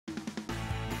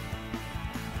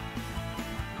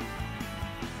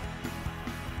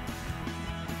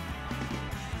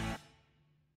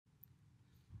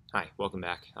Hi, welcome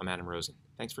back. I'm Adam Rosen.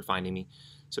 Thanks for finding me.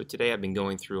 So today I've been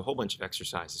going through a whole bunch of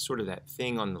exercises, sort of that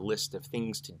thing on the list of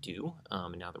things to do.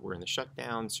 And now that we're in the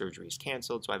shutdown, surgery is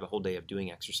canceled, so I have a whole day of doing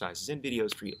exercises and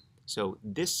videos for you. So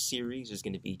this series is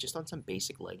going to be just on some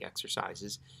basic leg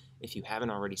exercises. If you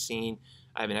haven't already seen,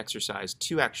 I have an exercise,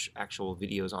 two actual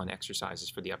videos on exercises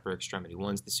for the upper extremity.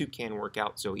 One's the soup can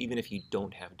workout, so even if you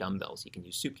don't have dumbbells, you can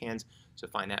use soup cans. So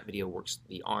find that video, works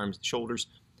the arms, the shoulders.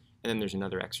 And then there's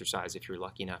another exercise if you're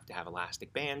lucky enough to have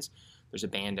elastic bands. There's a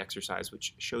band exercise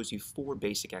which shows you 4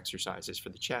 basic exercises for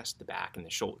the chest, the back, and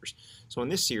the shoulders. So in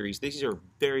this series, these are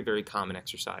very, very common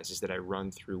exercises that I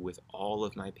run through with all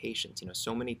of my patients.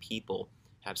 So many people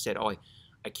have said, oh,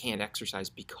 I can't exercise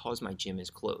because my gym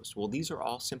is closed. Well, these are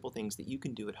all simple things that you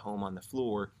can do at home on the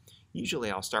floor.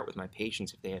 Usually I'll start with my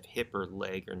patients if they have hip or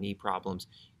leg or knee problems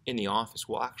in the office.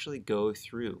 We'll actually go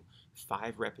through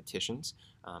 5 repetitions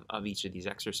of each of these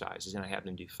exercises, and I have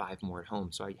them do 5 more at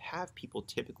home. So I have people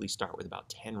typically start with about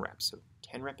 10 reps. So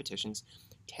 10 repetitions,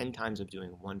 10 times of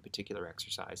doing one particular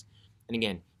exercise. And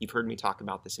again, you've heard me talk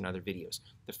about this in other videos.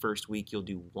 The first week you'll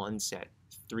do 1 set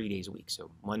 3 days a week.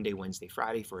 So Monday, Wednesday,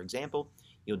 Friday, for example,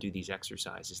 you'll do these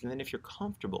exercises. And then if you're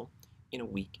comfortable in a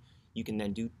week, you can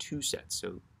then do 2 sets.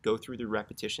 So go through the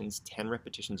repetitions, 10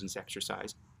 repetitions each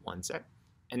exercise, 1 set,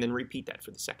 and then repeat that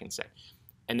for the second set.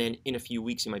 And then in a few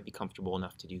weeks, you might be comfortable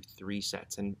enough to do 3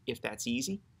 sets. And if that's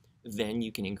easy, then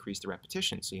you can increase the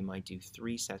repetition. So you might do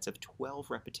 3 sets of 12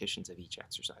 repetitions of each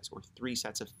exercise, or 3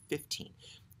 sets of 15.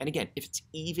 And again, if it's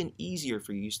even easier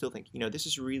for you, you still think, this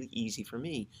is really easy for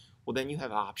me, well, then you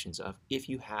have options of, if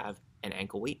you have an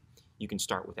ankle weight, you can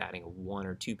start with adding a 1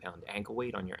 or 2 pound ankle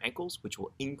weight on your ankles, which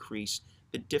will increase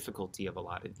the difficulty of a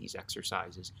lot of these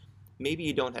exercises. Maybe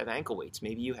you don't have ankle weights.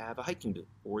 Maybe you have a hiking boot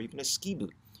or even a ski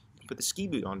boot. Put the ski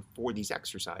boot on for these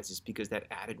exercises because that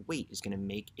added weight is going to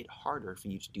make it harder for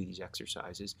you to do these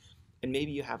exercises. And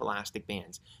maybe you have elastic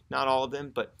bands. Not all of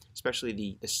them, but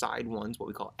especially the side ones, what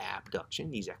we call abduction.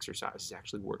 These exercises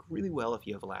actually work really well if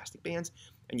you have elastic bands,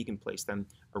 and you can place them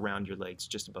around your legs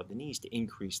just above the knees to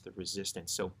increase the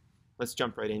resistance. So let's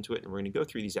jump right into it, and we're going to go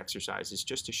through these exercises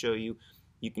just to show you.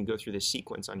 You can go through this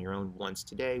sequence on your own once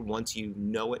today. Once you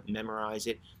know it, memorize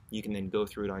it, you can then go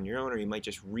through it on your own, or you might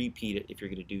just repeat it if you're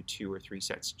going to do 2 or 3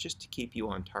 sets, just to keep you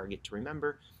on target to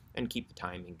remember and keep the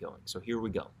timing going. So here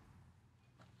we go.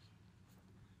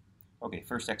 Okay,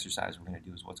 first exercise we're going to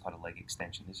do is what's called a leg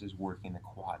extension. This is working the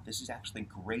quad. This is actually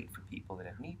great for people that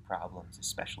have knee problems,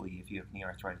 especially if you have knee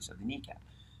arthritis of the kneecap,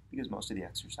 because most of the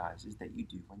exercises that you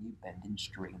do when you bend and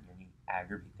straighten your knee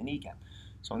aggravate the kneecap.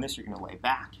 So on this, you're going to lay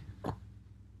back.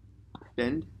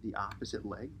 Bend the opposite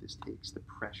leg. This takes the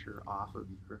pressure off of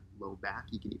your low back.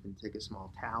 You can even take a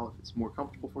small towel if it's more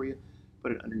comfortable for you.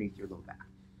 Put it underneath your low back.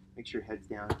 Make sure your head's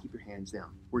down. Keep your hands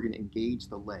down. We're going to engage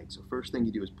the leg. So first thing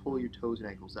you do is pull your toes and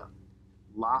ankles up.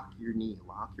 Lock your knee.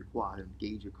 Lock your quad.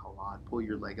 Engage your quad. Pull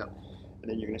your leg up. And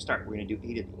then you're going to start. We're going to do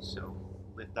 8 of these. So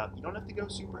lift up. You don't have to go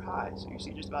super high. So you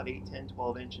see just about 8, 10,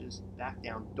 12 inches. Back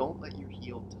down. Don't let your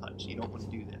heel touch. You don't want to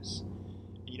do this.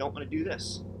 You don't want to do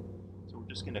this. So we're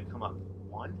just going to come up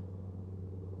 1,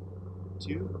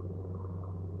 2,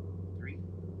 3,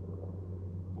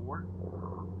 4,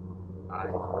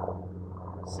 5,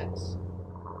 6,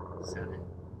 7,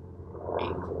 8.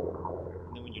 And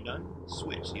then when you're done,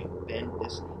 switch. So you bend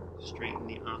this knee, straighten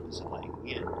the opposite leg.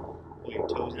 Again, pull your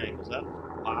toes and ankles up,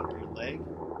 lock your leg,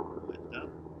 lift up,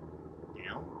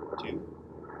 down, 2,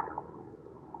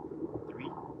 3,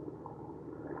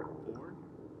 4,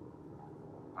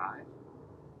 5,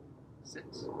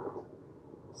 6,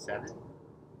 7,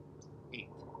 8.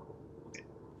 Okay.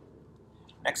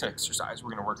 Next exercise,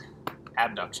 we're going to work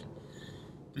abduction.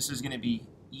 This is going to be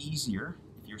easier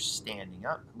if you're standing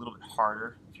up, a little bit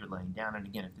harder if you're laying down. And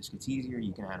again, if this gets easier,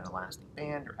 you can add an elastic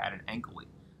band or add an ankle weight.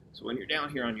 So when you're down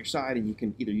here on your side, and you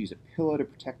can either use a pillow to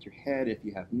protect your head if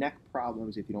you have neck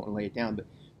problems, if you don't want to lay it down, but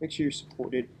make sure you're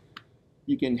supported.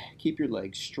 You can keep your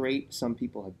legs straight. Some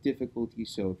people have difficulty,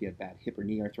 so if you have bad hip or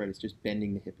knee arthritis, just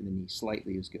bending the hip and the knee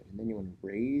slightly is good. And then you want to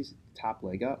raise the top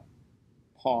leg up,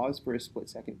 pause for a split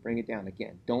second, bring it down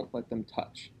again. Don't let them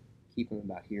touch. Keep them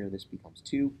about here. This becomes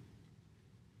 2,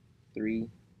 3,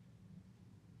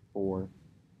 4,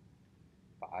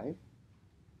 5,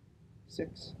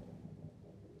 6,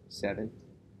 7,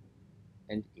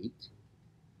 and 8.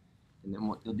 And then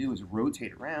what you'll do is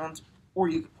rotate around. Or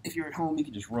if you're at home, you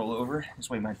can just roll over. This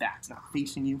way my back's not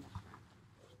facing you.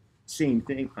 Same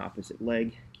thing, opposite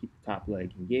leg. Keep the top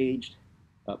leg engaged.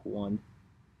 Up 1,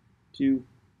 2,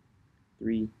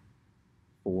 3,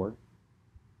 4,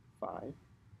 5,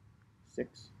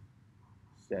 6,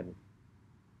 7,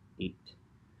 8.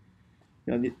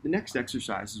 Now, the next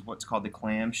exercise is what's called the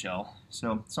clamshell.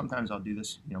 So sometimes I'll do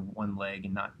this, one leg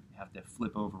and not have to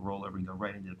flip over, roll over, and go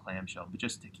right into the clamshell, but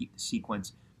just to keep the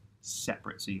sequence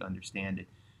separate so you understand it.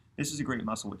 This is a great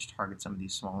muscle which targets some of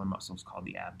these smaller muscles called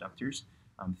the abductors.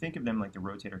 Think of them like the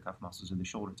rotator cuff muscles of the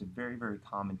shoulder. It's a very, very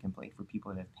common complaint for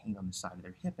people that have pain on the side of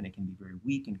their hip, and it can be very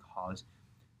weak and cause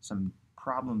some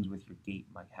problems with your gait,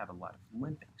 might have a lot of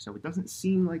limping. So it doesn't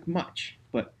seem like much,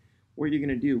 but what you're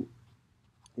going to do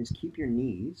is keep your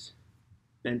knees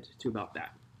bent to about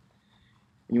that.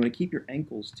 And you want to keep your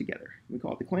ankles together. We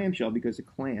call it the clamshell because the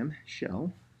clam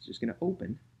shell is just going to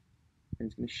open and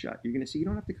it's going to shut. You're going to see you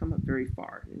don't have to come up very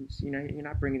far. You're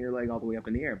not bringing your leg all the way up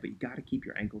in the air, but you got to keep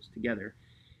your ankles together.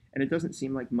 And it doesn't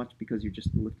seem like much because you're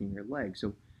just lifting your leg.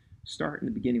 So start in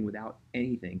the beginning without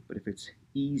anything, but if it's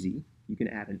easy, you can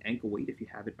add an ankle weight if you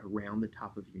have it around the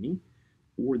top of your knee.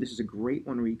 Or this is a great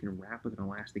one where you can wrap with an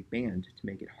elastic band to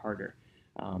make it harder.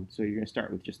 So you're going to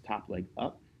start with just top leg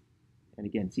up. And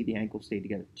again, see the ankles stay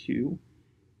together. 2,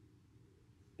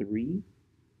 3,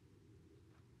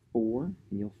 4,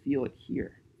 and you'll feel it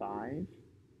here. 5,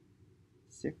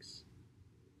 6,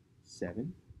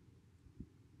 7,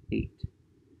 8.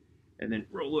 And then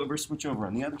roll over, switch over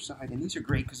on the other side. And these are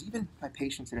great because even my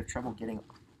patients that have trouble getting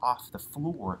off the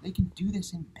floor, they can do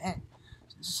this in bed.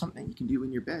 So this is something you can do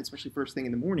in your bed, especially first thing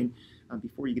in the morning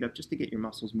before you get up, just to get your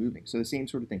muscles moving. So the same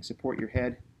sort of thing. Support your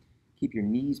head, keep your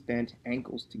knees bent,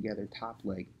 ankles together, top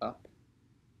leg up.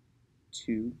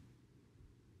 2,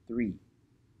 3,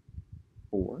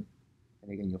 4.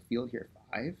 And again, you'll feel here.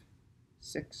 5,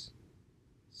 6,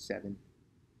 7,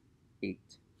 8.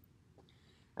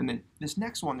 And then this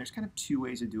next one, there's kind of 2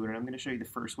 ways of doing it. I'm going to show you the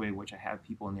first way, which I have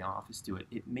people in the office do it.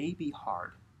 It may be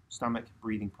hard. Stomach,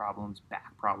 breathing problems,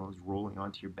 back problems, rolling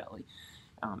onto your belly.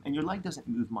 And your leg doesn't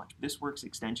move much. This works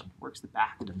extension, works the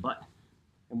back of the butt.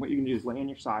 And what you're going to do is lay on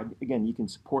your side. Again, you can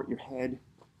support your head,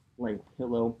 lay a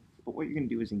pillow. But what you're going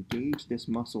to do is engage this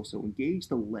muscle. So engage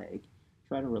the leg.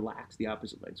 Try to relax the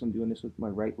opposite leg. So I'm doing this with my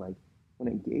right leg. I'm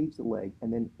going to engage the leg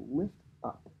and then lift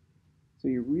up. So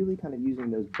you're really kind of using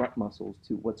those butt muscles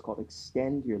to what's called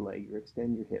extend your leg or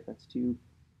extend your hip. That's 2,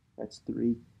 that's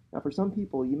 3. Now for some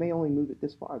people, you may only move it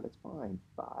this far. That's fine.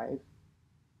 5,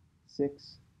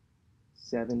 6,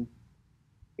 7,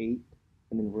 8,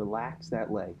 and then relax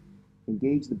that leg.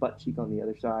 Engage the butt cheek on the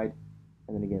other side,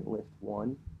 and then again lift.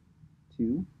 1,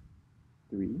 2,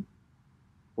 3,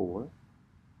 4,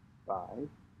 5,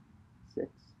 6,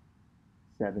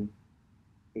 7,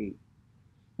 8.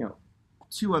 Now,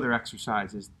 2 other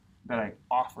exercises that I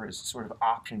offer as sort of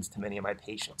options to many of my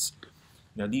patients.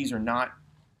 These are not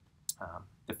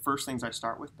the first things I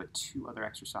start with, but 2 other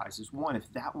exercises. One,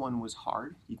 if that one was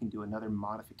hard, you can do another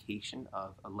modification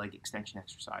of a leg extension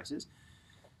exercises.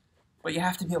 But you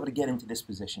have to be able to get into this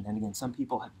position. And again, some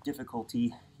people have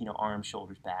difficulty, arms,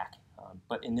 shoulders, back.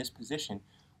 But in this position,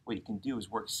 what you can do is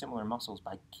work similar muscles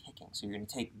by kicking. So you're going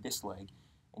to take this leg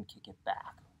and kick it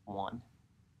back. 1,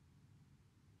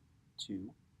 2,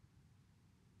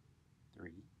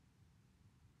 3,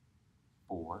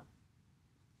 4,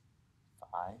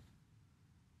 5,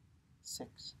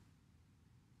 6,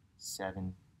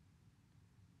 7,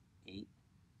 8,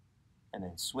 and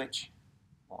then switch.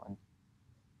 1,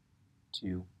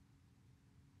 2,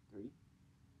 3,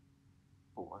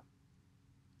 4,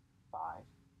 5,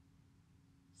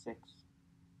 6,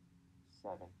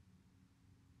 7,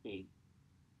 8.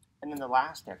 And then the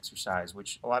last exercise,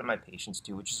 which a lot of my patients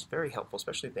do, which is very helpful,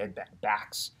 especially if they have bad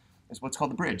backs, is what's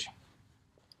called the bridge.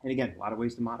 And again, a lot of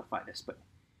ways to modify this, but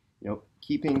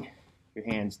keeping your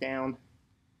hands down,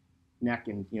 neck,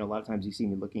 and a lot of times you see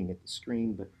me looking at the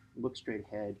screen, but look straight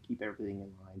ahead, keep everything in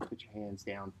line, put your hands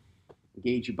down,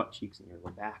 engage your butt cheeks and your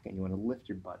lower back, and you want to lift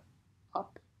your butt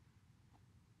up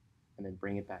and then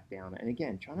bring it back down. And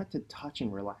again, try not to touch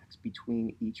and relax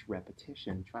between each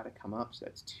repetition. Try to come up, so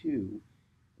that's 2.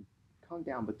 Come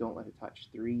down, but don't let it touch.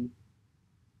 3,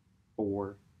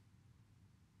 4,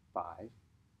 5,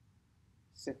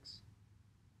 6,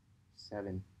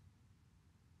 7,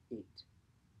 8.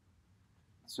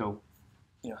 So,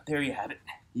 there you have it.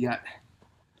 You got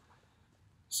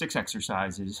 6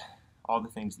 exercises, all the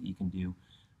things that you can do.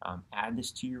 Add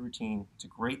this to your routine. It's a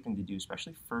great thing to do,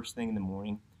 especially first thing in the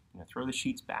morning. Throw the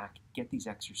sheets back, get these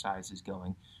exercises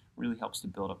going. Really helps to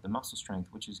build up the muscle strength,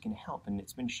 which is going to help. And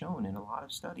it's been shown in a lot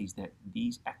of studies that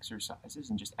these exercises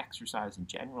and just exercise in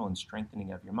general and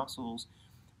strengthening of your muscles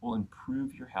will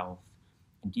improve your health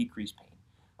and decrease pain.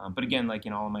 But again, like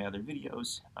in all of my other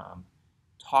videos,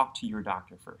 talk to your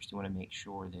doctor first. You want to make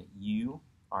sure that you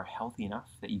are healthy enough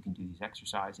that you can do these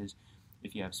exercises.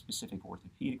 If you have specific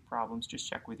orthopedic problems, just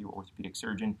check with your orthopedic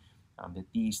surgeon. that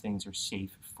these things are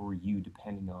safe for you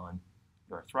depending on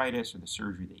your arthritis or the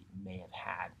surgery that you may have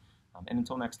had. And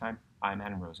until next time, I'm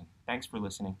Adam Rosen. Thanks for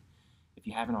listening. If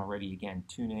you haven't already, again,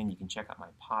 tune in. You can check out my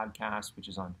podcast, which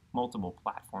is on multiple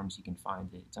platforms. You can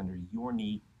find it. It's under Your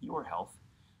Knee, Your Health,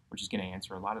 which is going to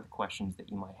answer a lot of the questions that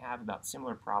you might have about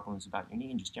similar problems about your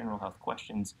knee and just general health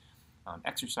questions,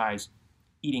 exercise,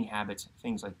 eating habits,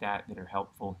 things like that that are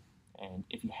helpful. And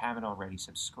if you haven't already,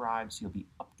 subscribe so you'll be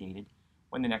updated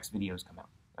when the next videos come out.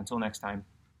 Until next time,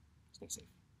 stay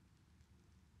safe.